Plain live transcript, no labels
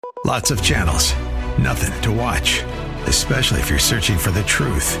Lots of channels, nothing to watch, especially if you're searching for the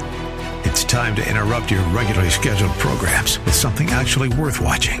truth. It's time to interrupt your regularly scheduled programs with something actually worth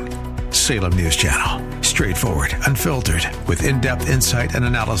watching. Salem News Channel. Straightforward, unfiltered, with in-depth insight and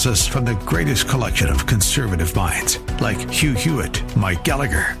analysis from the greatest collection of conservative minds like Hugh Hewitt, Mike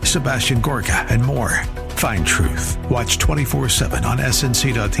Gallagher, Sebastian Gorka, and more. Find truth. Watch 24/7 on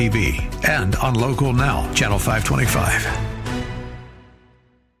snc.tv and on Local Now, Channel 525.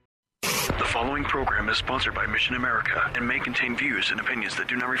 The following program is sponsored by Mission America and may contain views and opinions that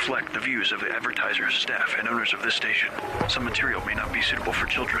do not reflect the views of the advertisers, staff, and owners of this station. Some material may not be suitable for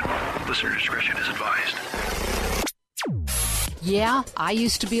children. Listener discretion is advised. Yeah, I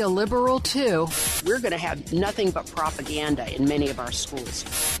used to be a liberal, too. We're going to have nothing but propaganda in many of our schools.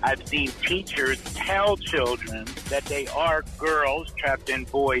 I've seen teachers tell children that they are girls trapped in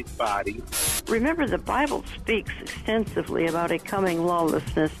boys' bodies. Remember, the Bible speaks extensively about a coming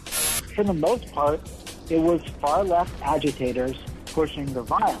lawlessness. For the most part, it was far-left agitators pushing the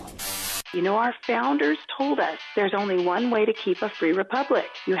violence. You know, our founders told us there's only one way to keep a free republic.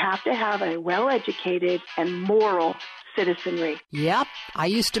 You have to have a well-educated and moral citizenry. Yep, I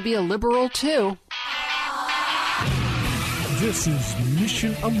used to be a liberal, too. This is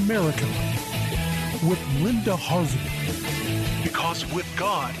Mission America with Linda Harvey. Because with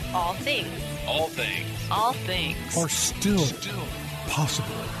God, all things are still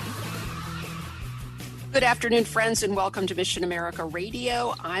possible. Good afternoon, friends, and welcome to Mission America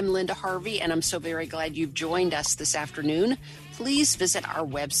Radio. I'm Linda Harvey, and I'm so very glad you've joined us this afternoon. Please visit our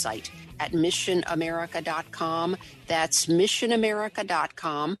website at missionamerica.com. That's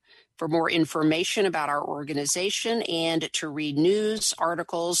missionamerica.com for more information about our organization and to read news,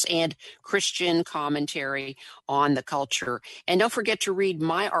 articles, and Christian commentary on the culture. And don't forget to read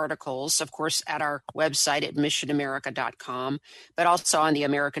my articles, of course, at our website at missionamerica.com, but also on the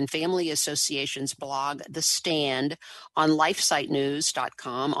American Family Association's blog, The Stand, on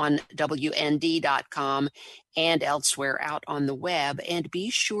lifesitenews.com, on WND.com, and elsewhere out on the web. And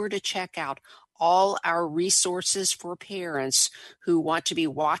be sure to check out all our resources for parents who want to be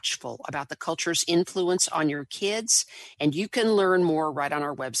watchful about the culture's influence on your kids. And you can learn more right on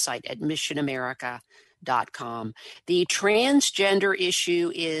our website at missionamerica.com. The transgender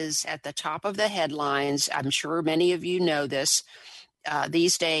issue is at the top of the headlines. I'm sure many of you know this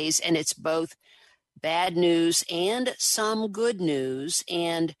these days, and it's both bad news and some good news.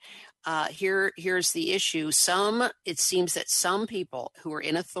 And here's the issue. It seems that some people who are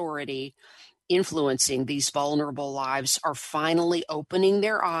in authority influencing these vulnerable lives are finally opening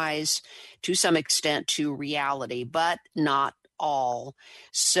their eyes to some extent to reality, but not all.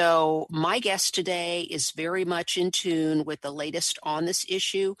 So my guest today is very much in tune with the latest on this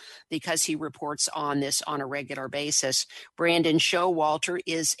issue because he reports on this on a regular basis. Brandon Showalter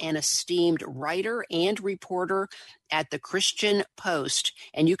is an esteemed writer and reporter at the Christian Post,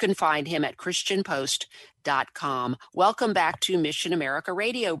 and you can find him at christianpost.com. Welcome back to Mission America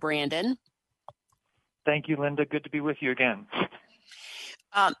Radio, Brandon. Thank you, Linda. Good to be with you again.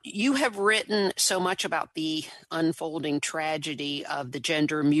 You have written so much about the unfolding tragedy of the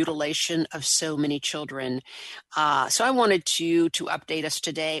gender mutilation of so many children. So I wanted you to update us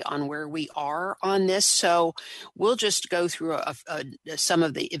today on where we are on this. So we'll just go through some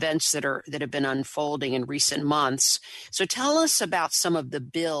of the events that have been unfolding in recent months. So tell us about some of the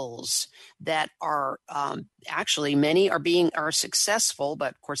bills that are actually many are successful,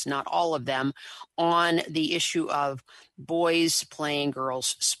 but of course not all of them, on the issue of boys playing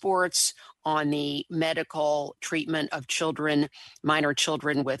girls' sports, on the medical treatment of children, minor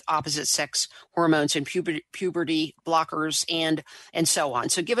children with opposite sex hormones and puberty blockers, and so on.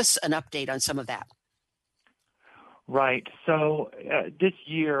 So give us an update on some of that. Right. So this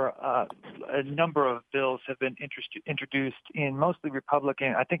year, a number of bills have been introduced in mostly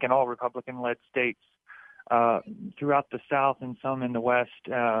Republican, I think in all Republican-led states throughout the South and some in the West,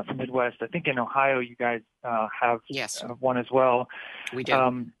 Midwest. I think in Ohio you guys have one as well. We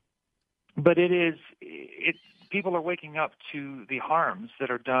do. But people are waking up to the harms that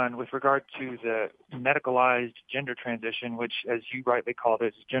are done with regard to the medicalized gender transition, which, as you rightly called it,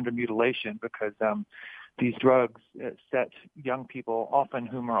 is gender mutilation, because these drugs set young people, often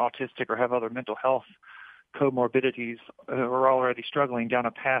whom are autistic or have other mental health comorbidities, are already struggling down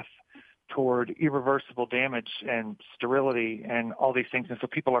a path toward irreversible damage and sterility and all these things. And so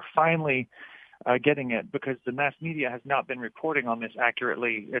people are finally getting it because the mass media has not been reporting on this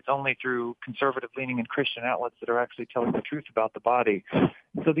accurately. It's only through conservative-leaning and Christian outlets that are actually telling the truth about the body.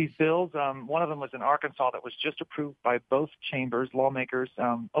 So these bills, one of them was in Arkansas that was just approved by both chambers. Lawmakers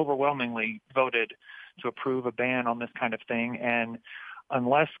overwhelmingly voted to approve a ban on this kind of thing. And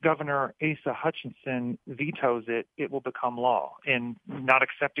unless Governor Asa Hutchinson vetoes it, it will become law. And not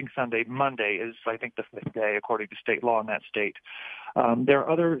accepting Sunday, Monday is, I think, the 5th day according to state law in that state. There are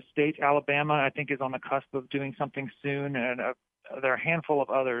other states. Alabama, I think, is on the cusp of doing something soon, and there are a handful of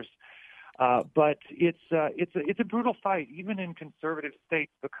others. But it's a brutal fight, even in conservative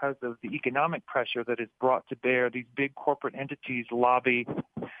states, because of the economic pressure that is brought to bear. These big corporate entities lobby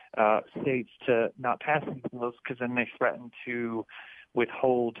states to not pass these bills because then they threaten to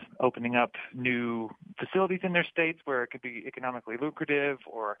withhold opening up new facilities in their states where it could be economically lucrative.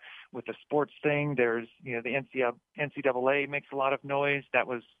 Or with the sports thing, there's, the NCAA makes a lot of noise. That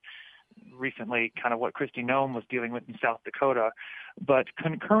was recently kind of what Kristi Noem was dealing with in South Dakota. But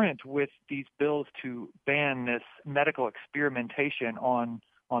concurrent with these bills to ban this medical experimentation on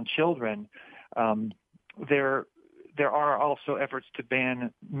children, there are also efforts to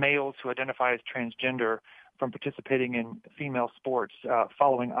ban males who identify as transgender from participating in female sports,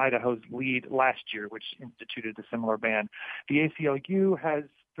 following Idaho's lead last year, which instituted a similar ban. The ACLU has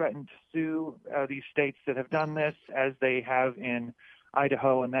threatened to sue these states that have done this, as they have in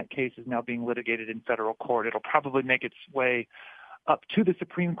Idaho, and that case is now being litigated in federal court. It'll probably make its way up to the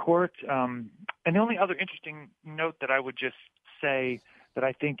Supreme Court. And the only other interesting note that I would just say that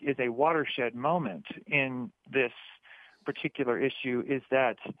I think is a watershed moment in this particular issue is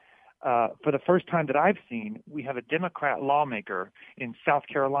that for the first time that I've seen, we have a Democrat lawmaker in South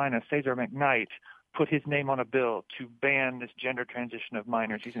Carolina, Cesar McKnight, put his name on a bill to ban this gender transition of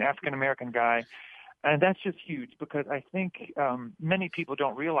minors. He's an African-American guy. And that's just huge, because I think many people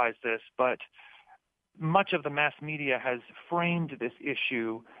don't realize this, but much of the mass media has framed this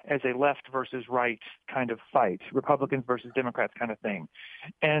issue as a left versus right kind of fight, Republicans versus Democrats kind of thing.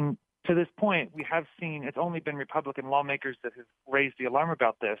 And to this point, we have seen it's only been Republican lawmakers that have raised the alarm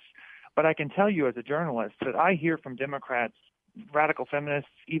about this. But I can tell you as a journalist that I hear from Democrats, radical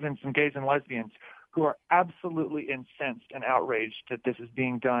feminists, even some gays and lesbians, who are absolutely incensed and outraged that this is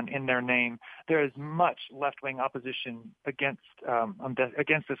being done in their name. There is much left-wing opposition against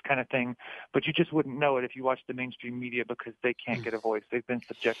this kind of thing, but you just wouldn't know it if you watched the mainstream media, because they can't get a voice. They've been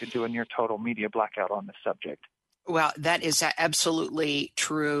subjected to a near total media blackout on this subject. Well, that is absolutely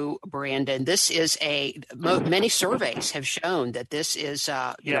true, Brandon. This is many surveys have shown that this is,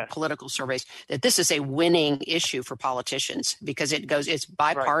 political surveys, that this is a winning issue for politicians, because it's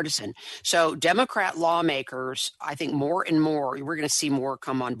bipartisan. Right. So Democrat lawmakers, I think more and more, we're going to see more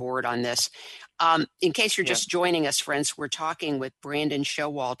come on board on this. In case you're just joining us, friends, we're talking with Brandon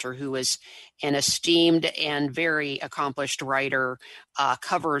Showalter, who is an esteemed and very accomplished writer,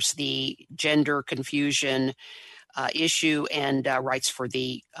 covers the gender confusion issue, and writes for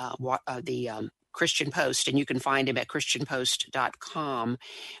the Christian Post, and you can find him at christianpost.com.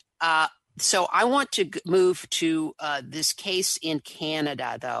 So I want to move to this case in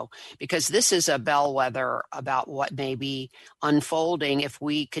Canada, though, because this is a bellwether about what may be unfolding if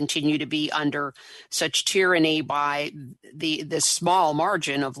we continue to be under such tyranny by the small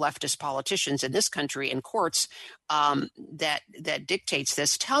margin of leftist politicians in this country and courts that dictates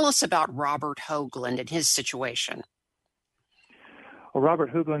this. Tell us about Robert Hoagland and his situation. Well,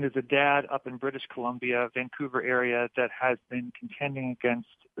 Robert Hoagland is a dad up in British Columbia, Vancouver area, that has been contending against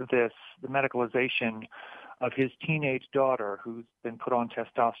the medicalization of his teenage daughter, who's been put on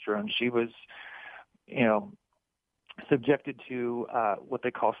testosterone. She was, subjected to what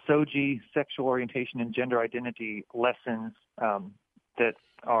they call SOGI, sexual orientation and gender identity lessons that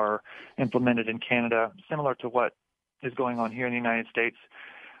are implemented in Canada, similar to what is going on here in the United States.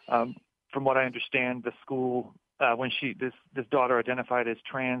 From what I understand, the school, when this daughter identified as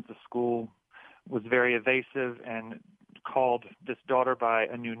trans, the school was very evasive and called this daughter by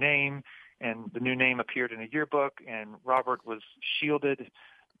a new name, and the new name appeared in a yearbook, and Robert was shielded.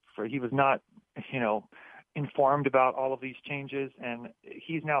 He was not, informed about all of these changes, and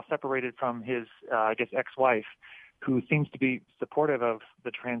he's now separated from his, ex-wife, who seems to be supportive of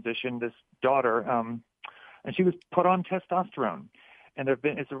the transition, this daughter, and she was put on testosterone. And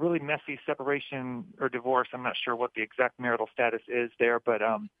it's a really messy separation or divorce. I'm not sure what the exact marital status is there, but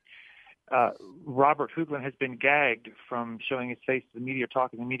Robert Hoagland has been gagged from showing his face to the media,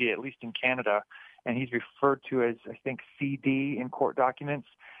 talking to the media, at least in Canada, and he's referred to as, I think, CD in court documents.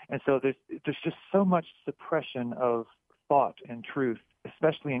 And so there's just so much suppression of thought and truth,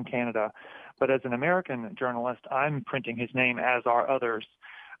 especially in Canada. But as an American journalist, I'm printing his name, as are others.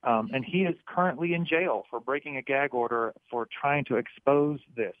 And he is currently in jail for breaking a gag order for trying to expose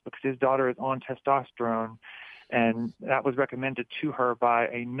this, because his daughter is on testosterone, and that was recommended to her by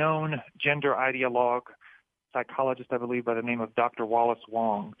a known gender ideologue, psychologist, I believe, by the name of Dr. Wallace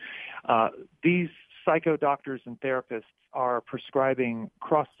Wong. These psycho doctors and therapists are prescribing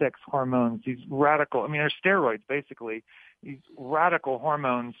cross-sex hormones, these radical, they're steroids basically, these radical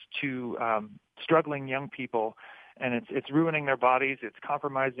hormones to struggling young people, and it's ruining their bodies, it's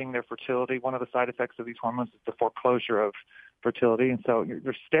compromising their fertility. One of the side effects of these hormones is the foreclosure of fertility, and so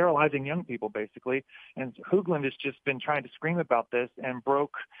they're sterilizing young people basically. And Hoagland has just been trying to scream about this and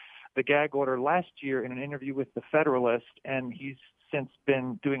broke the gag order last year in an interview with The Federalist, and he's since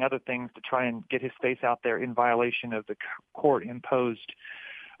been doing other things to try and get his face out there in violation of the court-imposed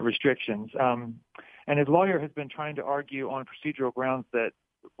restrictions. And his lawyer has been trying to argue on procedural grounds that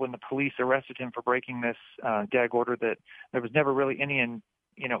when the police arrested him for breaking this gag order, that there was never really any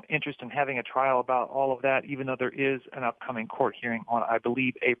interest in having a trial about all of that, even though there is an upcoming court hearing on, I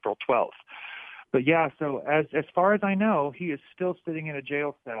believe, April 12th. But yeah, so as far as I know, he is still sitting in a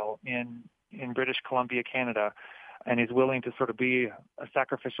jail cell in British Columbia, Canada, and he's willing to sort of be a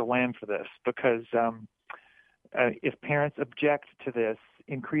sacrificial lamb for this, because if parents object to this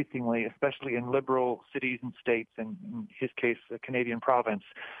increasingly, especially in liberal cities and states, and in his case, a Canadian province,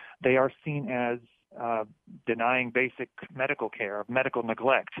 they are seen as denying basic medical care, medical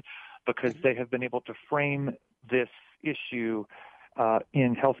neglect, because they have been able to frame this issue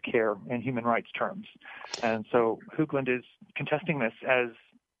in healthcare and human rights terms. And so Hoagland is contesting this as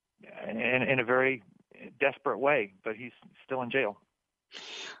in a very desperate way, but he's still in jail.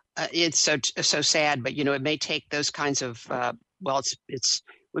 It's so sad, but it may take those kinds of it's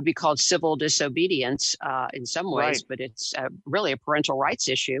would be called civil disobedience in some ways, right. But it's really a parental rights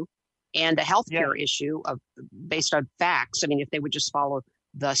issue and a healthcare issue based on facts. If they would just follow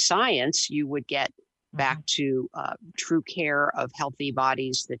the science, you would get back to true care of healthy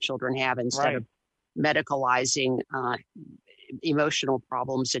bodies that children have instead of medicalizing emotional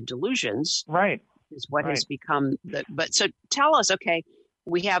problems and delusions. Right. Is what has become but so tell us, okay,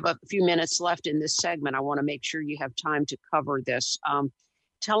 we have a few minutes left in this segment. I want to make sure you have time to cover this.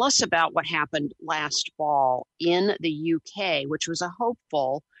 Tell us about what happened last fall in the UK, which was a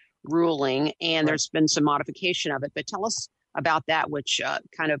hopeful ruling, and there's been some modification of it. But tell us about that, which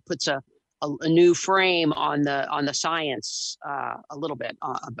kind of puts a new frame on the science a little bit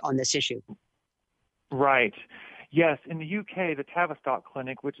on this issue. Right. Yes, in the UK, the Tavistock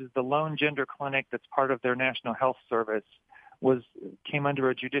Clinic, which is the lone gender clinic that's part of their National Health Service, came under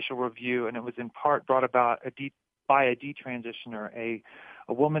a judicial review, and it was in part brought about by a detransitioner, a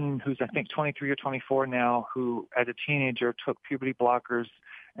woman who's I think 23 or 24 now, who as a teenager took puberty blockers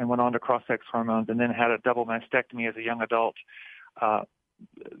and went on to cross-sex hormones, and then had a double mastectomy as a young adult. Helped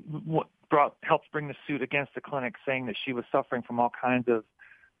bring the suit against the clinic, saying that she was suffering from all kinds of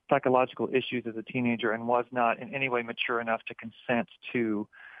psychological issues as a teenager and was not in any way mature enough to consent to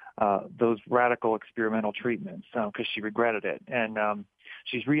those radical experimental treatments because she regretted it. And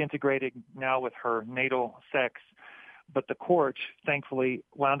she's reintegrated now with her natal sex, but the court thankfully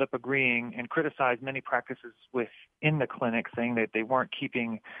wound up agreeing and criticized many practices within the clinic, saying that they weren't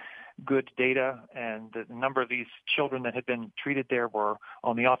keeping good data, and the number of these children that had been treated there were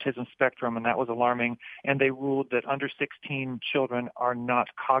on the autism spectrum, and that was alarming. And they ruled that under 16 children are not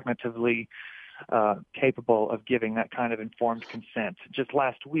cognitively capable of giving that kind of informed consent. Just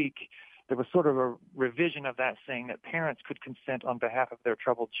last week, there was sort of a revision of that, saying that parents could consent on behalf of their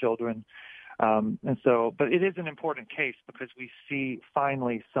troubled children. But it is an important case because we see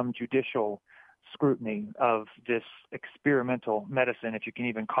finally some judicial scrutiny of this experimental medicine, if you can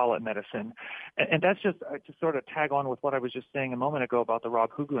even call it medicine. And that's just to sort of tag on with what I was just saying a moment ago about the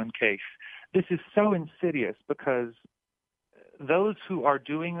Rob Hoagland case. This is so insidious because those who are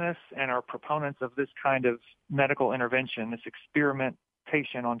doing this and are proponents of this kind of medical intervention, this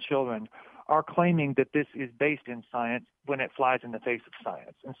experimentation on children, are claiming that this is based in science when it flies in the face of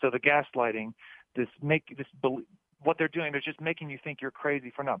science. And so the gaslighting, what they're doing, they're just making you think you're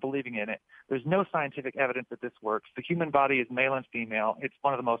crazy for not believing in it. There's no scientific evidence that this works. The human body is male and female. It's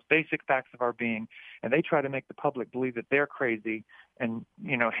one of the most basic facts of our being, and they try to make the public believe that they're crazy and,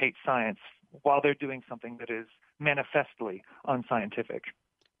 hate science while they're doing something that is manifestly unscientific.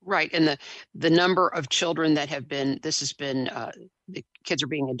 Right, and the number of children that the kids are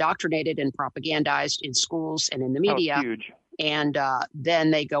being indoctrinated and propagandized in schools and in the media. Oh, huge. And then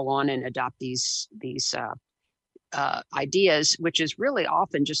they go on and adopt these ideas, which is really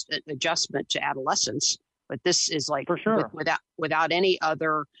often just an adjustment to adolescence. But this is like for sure. without any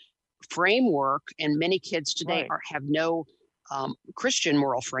other framework, and many kids today have no Christian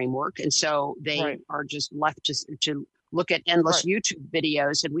moral framework, and so they are just left to look at endless YouTube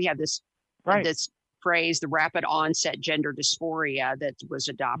videos. And we have this phrase, the rapid onset gender dysphoria, that was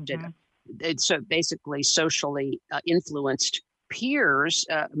adopted. It's so basically socially influenced peers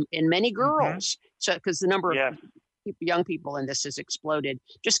in many girls. So because the number of young people, and this has exploded.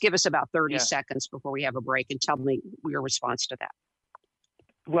 Just give us about 30 Yeah. seconds before we have a break and tell me your response to that.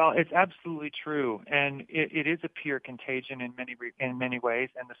 Well, it's absolutely true, and it is a peer contagion in many ways,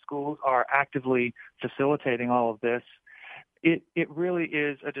 and the schools are actively facilitating all of this. It really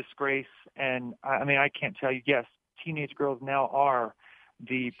is a disgrace, and I mean, I can't tell you. Yes, teenage girls now are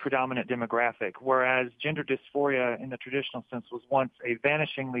the predominant demographic, whereas gender dysphoria in the traditional sense was once a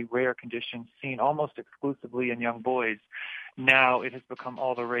vanishingly rare condition seen almost exclusively in young boys. Now it has become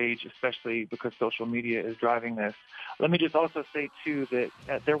all the rage, especially because social media is driving this. Let me just also say, too,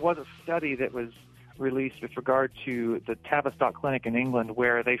 that there was a study that was released with regard to the Tavistock Clinic in England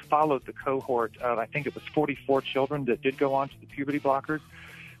where they followed the cohort of, I think it was 44 children that did go on to the puberty blockers.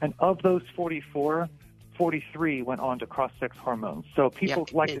 And of those 44, 43 went on to cross-sex hormones. So people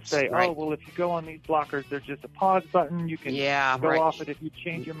like to say, oh, well, if you go on these blockers, there's just a pause button. You can go off it if you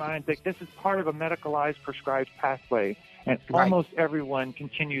change your mind. Like, this is part of a medicalized, prescribed pathway. And almost everyone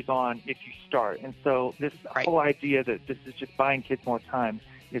continues on if you start. And so this whole idea that this is just buying kids more time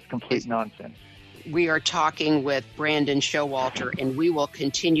is complete nonsense. We are talking with Brandon Showalter, and we will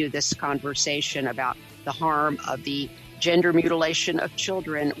continue this conversation about the harm of the gender mutilation of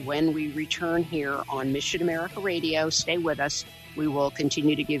children when we return here on Mission America Radio. Stay with us. We will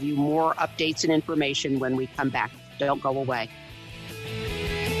continue to give you more updates and information when we come back. Don't go away.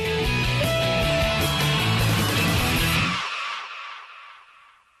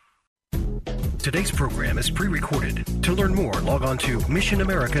 Today's program is pre-recorded. To learn more, log on to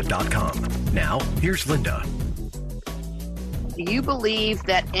missionamerica.com. Now, here's Linda. Do you believe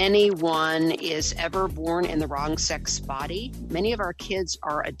that anyone is ever born in the wrong sex body? Many of our kids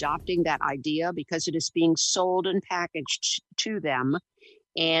are adopting that idea because it is being sold and packaged to them,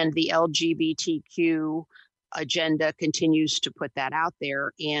 and the LGBTQ agenda continues to put that out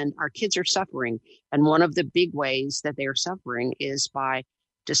there, and our kids are suffering. And one of the big ways that they are suffering is by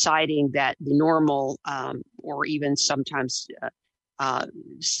deciding that the normal or even sometimes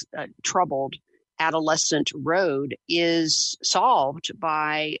troubled adolescent road is solved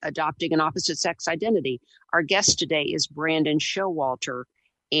by adopting an opposite sex identity. Our guest today is Brandon Showalter,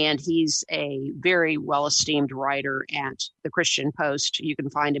 and he's a very well-esteemed writer at the Christian Post. You can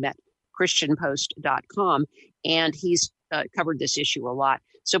find him at christianpost.com, and he's covered this issue a lot.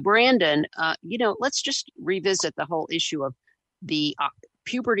 So Brandon, let's just revisit the whole issue of the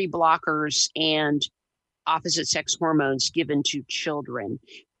puberty blockers and opposite sex hormones given to children.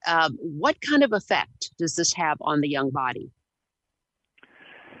 What kind of effect does this have on the young body?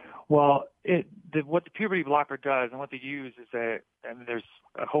 Well, what the puberty blocker does and what they use is there's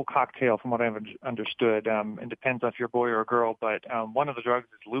a whole cocktail from what I've understood. It depends on if you're a boy or a girl, but one of the drugs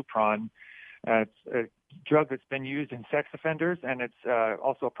is Lupron. It's a drug that's been used in sex offenders, and it's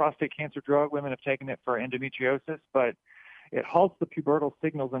also a prostate cancer drug. Women have taken it for endometriosis, but it halts the pubertal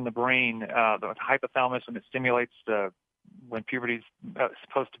signals in the brain, the hypothalamus, and it stimulates when puberty is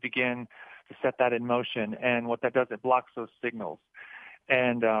supposed to begin to set that in motion. And what that does, it blocks those signals.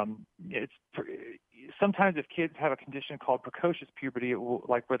 And sometimes if kids have a condition called precocious puberty,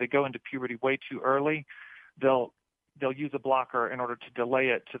 like where they go into puberty way too early, they'll use a blocker in order to delay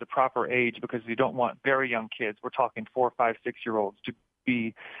it to the proper age because you don't want very young kids. We're talking 4, 5, 6-year-olds to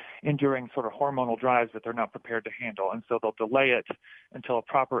be enduring sort of hormonal drives that they're not prepared to handle. And so they'll delay it until a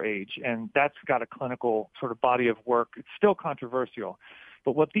proper age. And that's got a clinical sort of body of work. It's still controversial.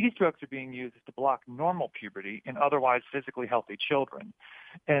 But what these drugs are being used is to block normal puberty in otherwise physically healthy children.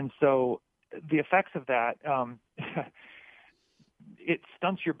 And so the effects of that, it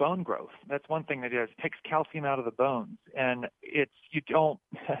stunts your bone growth. That's one thing that it does. It takes calcium out of the bones. And you don't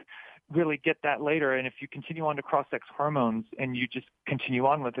really get that later. And if you continue on to cross-sex hormones and you just continue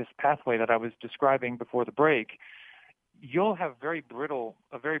on with this pathway that I was describing before the break, you'll have a very brittle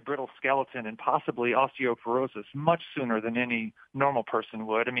skeleton and possibly osteoporosis much sooner than any normal person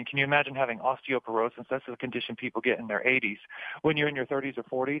would. I mean, can you imagine having osteoporosis? That's a condition people get in their 80s. When you're in your 30s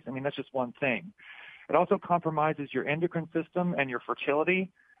or 40s, I mean, that's just one thing. It also compromises your endocrine system and your fertility.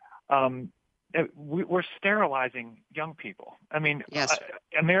 We're sterilizing young people. I mean, yes.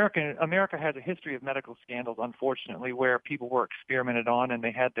 America has a history of medical scandals, unfortunately, where people were experimented on and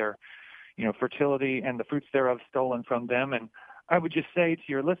they had their, fertility and the fruits thereof stolen from them. And I would just say to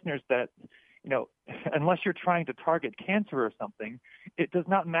your listeners that, unless you're trying to target cancer or something, it does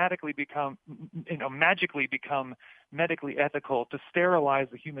not magically become medically ethical to sterilize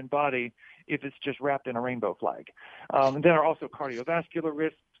the human body if it's just wrapped in a rainbow flag. There are also cardiovascular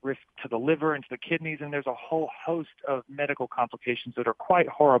risks to the liver and to the kidneys, and there's a whole host of medical complications that are quite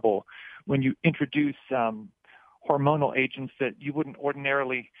horrible when you introduce hormonal agents that you wouldn't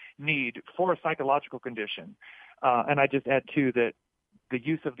ordinarily need for a psychological condition. And I just add, too, that the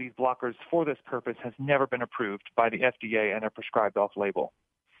use of these blockers for this purpose has never been approved by the FDA, and they're prescribed off-label.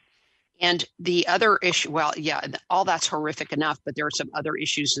 And the other issue, well, yeah, all that's horrific enough, but there are some other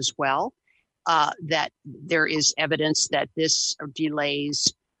issues as well, that there is evidence that this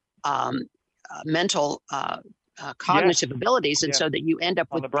delays mental cognitive abilities, and so that you end up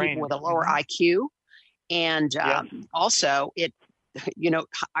with people with a lower IQ. And also it,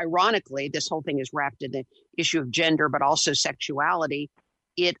 ironically, this whole thing is wrapped in the issue of gender, but also sexuality.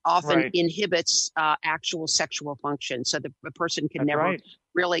 It often inhibits actual sexual function, so the person can never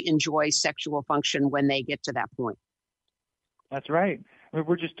really enjoy sexual function when they get to that point. That's right. I mean,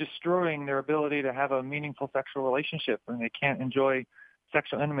 we're just destroying their ability to have a meaningful sexual relationship, and they can't enjoy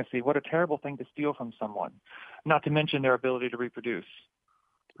sexual intimacy. What a terrible thing to steal from someone, not to mention their ability to reproduce.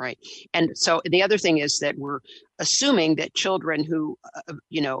 Right. And so the other thing is that we're assuming that children who,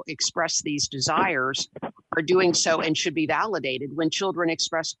 express these desires are doing so and should be validated, when children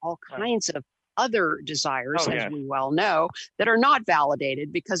express all kinds of other desires, as we well know, that are not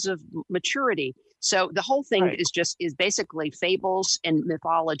validated because of maturity. So the whole thing is basically fables and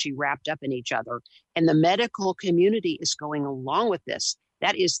mythology wrapped up in each other. And the medical community is going along with this.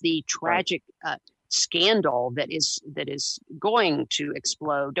 That is the tragic scandal that is going to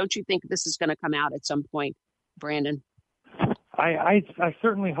explode. Don't you think this is going to come out at some point, Brandon? I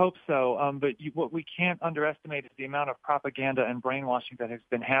certainly hope so. But what we can't underestimate is the amount of propaganda and brainwashing that has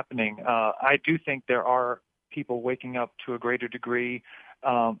been happening. I do think there are people waking up to a greater degree.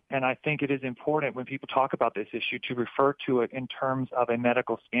 And I think it is important when people talk about this issue to refer to it in terms of a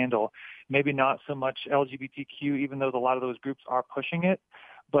medical scandal. Maybe not so much LGBTQ, even though a lot of those groups are pushing it.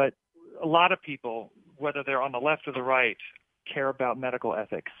 But a lot of people, whether they're on the left or the right, care about medical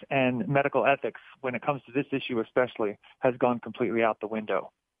ethics. And medical ethics, when it comes to this issue especially, has gone completely out the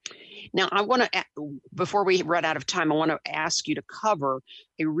window. Now, I want to, before we run out of time, I want to ask you to cover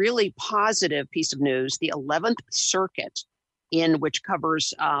a really positive piece of news. The 11th Circuit, in which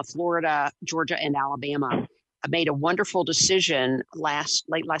covers Florida, Georgia, and Alabama, made a wonderful decision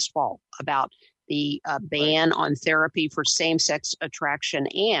late last fall about the ban on therapy for same-sex attraction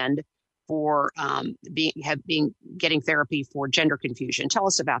and for getting therapy for gender confusion. Tell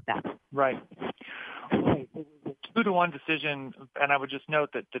us about that. Right. It was a 2-1 decision, and I would just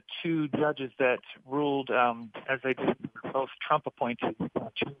note that the two judges that ruled, as they did, both Trump-appointed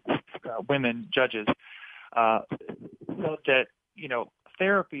women judges, note that,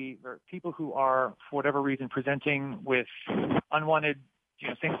 therapy, or people who are, for whatever reason, presenting with unwanted,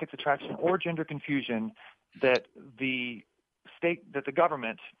 same-sex attraction or gender confusion, that the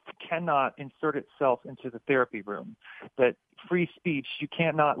government cannot insert itself into the therapy room. That free speech, you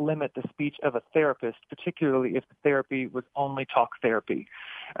cannot limit the speech of a therapist, particularly if the therapy was only talk therapy.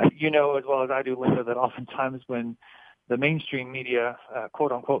 You know as well as I do, Linda, that oftentimes when the mainstream media,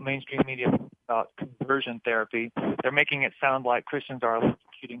 quote unquote mainstream media, about conversion therapy, they're making it sound like Christians are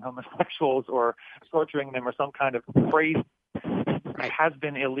electrocuting homosexuals or torturing them or some kind of crazy that has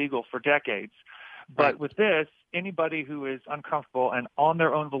been illegal for decades. But with this, anybody who is uncomfortable and on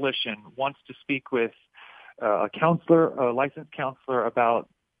their own volition wants to speak with a counselor, a licensed counselor about,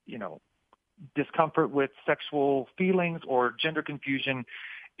 discomfort with sexual feelings or gender confusion,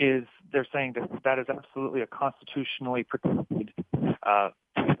 they're saying that is absolutely a constitutionally protected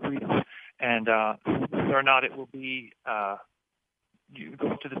freedom. And whether or not it will be you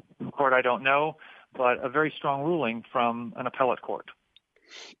go to the Supreme Court, I don't know, but a very strong ruling from an appellate court.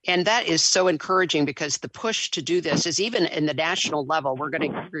 And that is so encouraging, because the push to do this is even in the national level. We're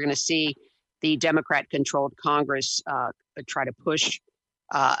going to see the Democrat-controlled Congress try to push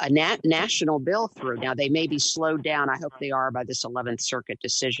a national bill through. Now, they may be slowed down. I hope they are by this 11th Circuit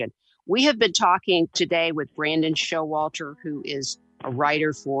decision. We have been talking today with Brandon Showalter, who is a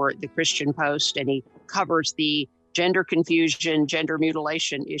writer for the Christian Post, and he covers the gender confusion, gender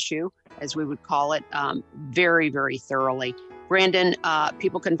mutilation issue, as we would call it, very, very thoroughly. Brandon,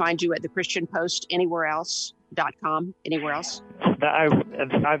 people can find you at the Christian Post, anywhereelse.com, anywhere else? I've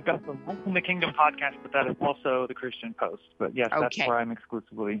got the Life in the Kingdom podcast, but that is also the Christian Post. But yes, that's where I'm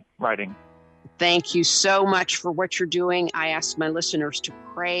exclusively writing. Thank you so much for what you're doing. I ask my listeners to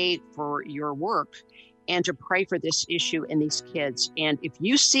pray for your work and to pray for this issue and these kids. And if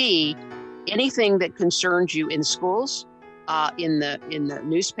you see anything that concerns you in schools, in the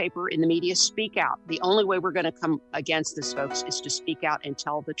newspaper, in the media, speak out. The only way we're going to come against this, folks, is to speak out and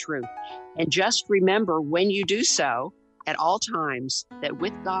tell the truth. And just remember, when you do so, at all times, that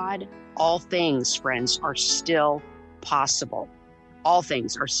with God, all things, friends, are still possible. All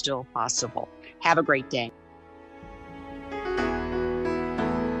things are still possible. Have a great day.